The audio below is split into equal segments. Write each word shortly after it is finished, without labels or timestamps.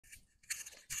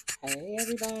Hey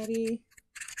everybody,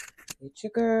 it's your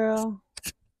girl,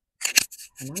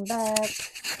 and I'm back,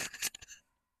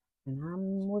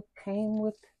 and came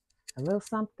with a little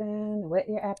something to whet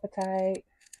your appetite.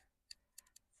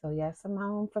 So yes, I'm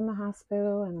home from the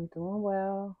hospital, and I'm doing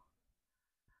well.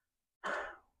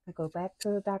 I go back to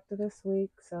the doctor this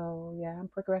week, so yeah, I'm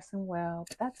progressing well.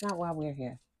 But that's not why we're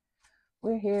here.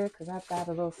 We're here because I've got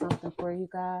a little something for you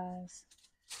guys,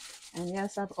 and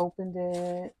yes, I've opened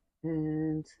it,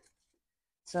 and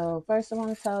so first I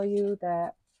want to tell you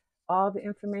that all the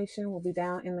information will be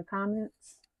down in the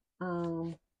comments.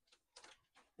 And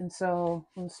so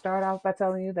I'm going to start off by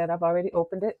telling you that I've already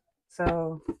opened it.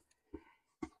 So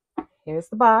here's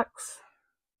the box.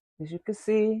 As you can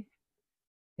see,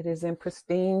 it is in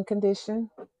pristine condition.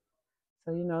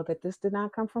 So you know that this did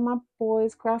not come from my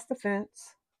boys across the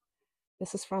fence.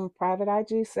 This is from a private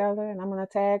IG seller, and I'm going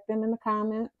to tag them in the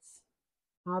comments.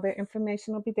 All their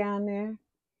information will be down there.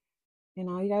 And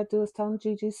all you got to do is tell them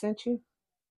Gigi sent you.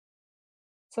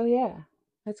 So yeah,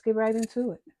 let's get right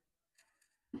into it.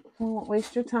 We won't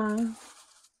waste your time.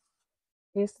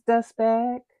 Here's the dust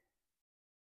bag.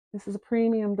 This is a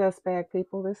premium dust bag,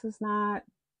 people. This is not,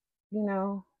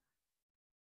 one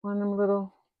of them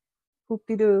little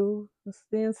hoop-de-doo. This is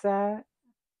the inside.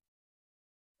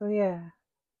 So yeah,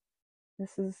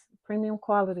 this is premium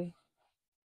quality.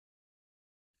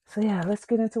 So yeah, let's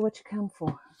get into what you come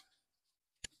for.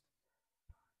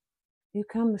 You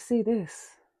come to see this.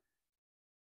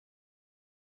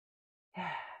 Yeah.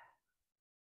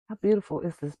 How beautiful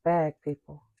is this bag,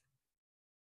 people?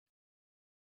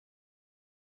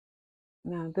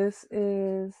 Now this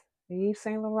is the Yves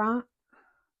Saint Laurent,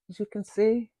 as you can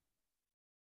see.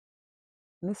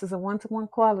 And this is a one-to-one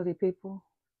quality, people.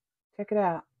 Check it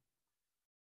out.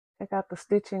 Check out the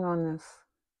stitching on this.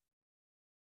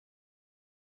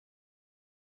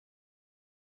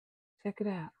 Check it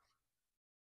out.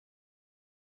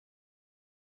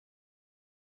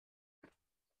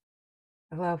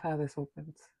 I love how this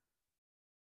opens.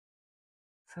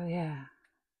 So yeah,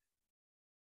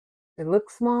 it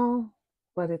looks small,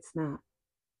 but it's not.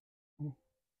 You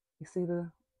see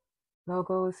the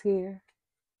logo is here,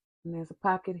 and there's a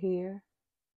pocket here.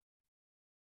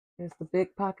 There's the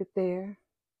big pocket there.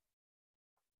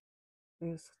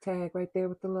 There's a tag right there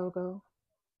with the logo.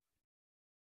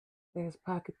 There's a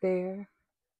pocket there.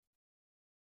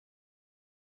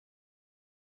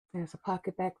 There's a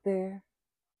pocket back there.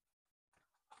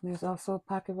 There's also a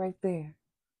pocket right there.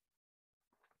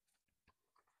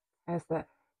 Has the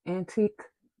antique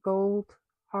gold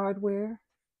hardware.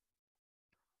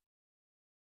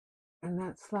 And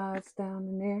that slides down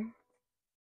in there.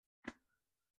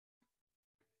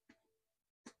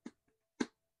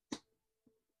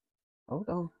 Hold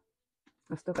on.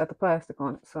 I still got the plastic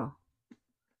on it, so.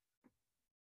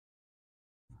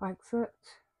 Like such.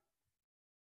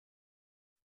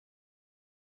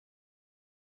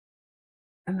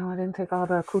 I know I didn't take all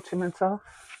the accoutrements off,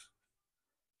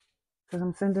 because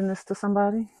I'm sending this to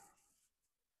somebody.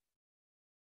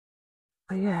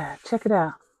 But yeah, check it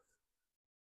out.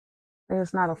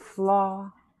 There's not a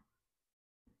flaw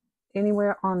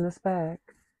anywhere on this bag.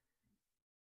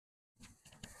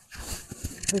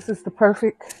 This is the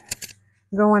perfect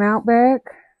going out bag.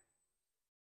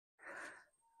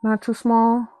 Not too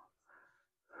small,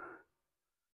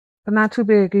 but not too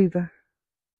big either.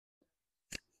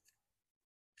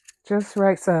 Just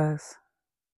right size.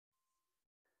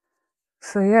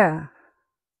 So yeah,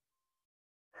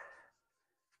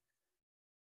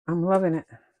 I'm loving it.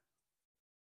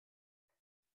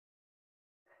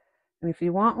 And if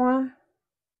you want one,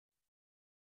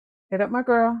 hit up my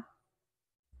girl.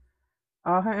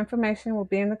 All her information will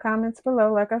be in the comments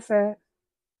below, like I said.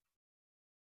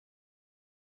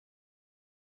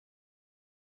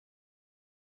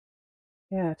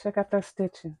 Yeah, check out that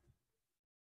stitching.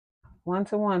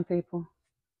 One-to-one, people.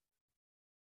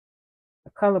 The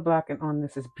color blocking on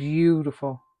this is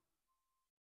beautiful.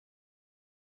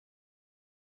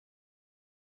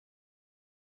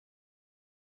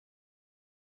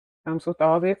 Comes with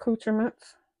all the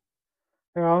accoutrements.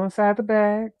 They're all inside the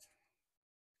bag.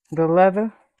 The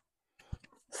leather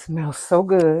smells so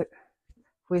good.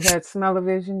 If we had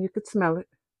smell-o-vision, you could smell it.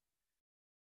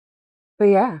 But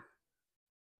yeah.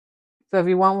 So if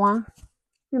you want one,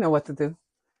 you know what to do.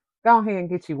 Go ahead and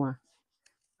get you one.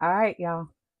 All right, y'all.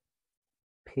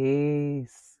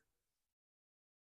 Peace.